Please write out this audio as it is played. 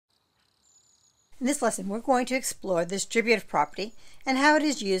In this lesson, we're going to explore the distributive property and how it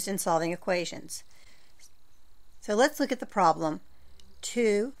is used in solving equations. So let's look at the problem.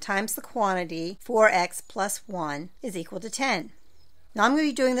 2 times the quantity 4x plus 1 is equal to 10. Now I'm going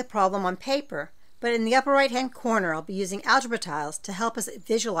to be doing the problem on paper, but in the upper right hand corner I'll be using algebra tiles to help us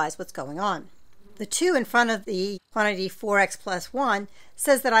visualize what's going on. The 2 in front of the quantity 4x plus 1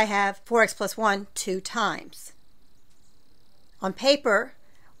 says that I have 4x plus 1 2 times. On paper,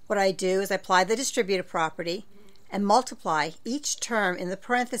 what I do is I apply the distributive property and multiply each term in the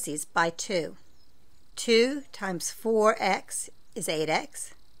parentheses by 2. 2 times 4x is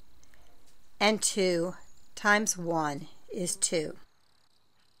 8x, and 2 times 1 is 2.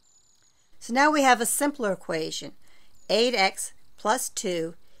 So now we have a simpler equation. 8x plus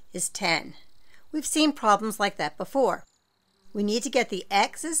 2 is 10. We've seen problems like that before. We need to get the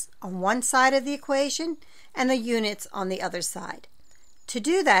x's on one side of the equation and the units on the other side. To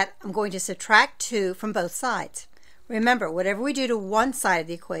do that, I'm going to subtract 2 from both sides. Remember, whatever we do to one side of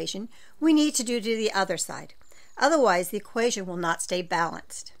the equation, we need to do to the other side. Otherwise, the equation will not stay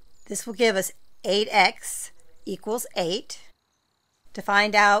balanced. This will give us 8x equals 8. To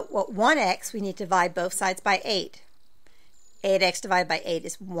find out what 1x, we need to divide both sides by 8. 8x divided by 8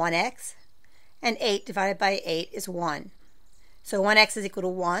 is 1x, and 8 divided by 8 is 1. So 1x is equal to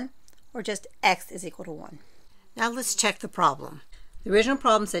 1, or just x is equal to 1. Now let's check the problem. The original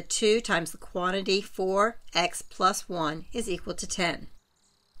problem said 2 times the quantity 4x plus 1 is equal to 10.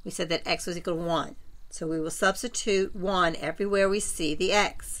 We said that x was equal to 1. So we will substitute 1 everywhere we see the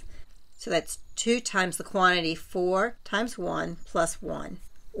x. So that's 2 times the quantity 4 times 1 plus 1,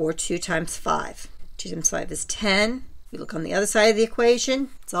 or 2 times 5. 2 times 5 is 10. We look on the other side of the equation.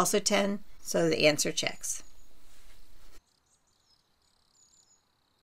 It's also 10, so the answer checks.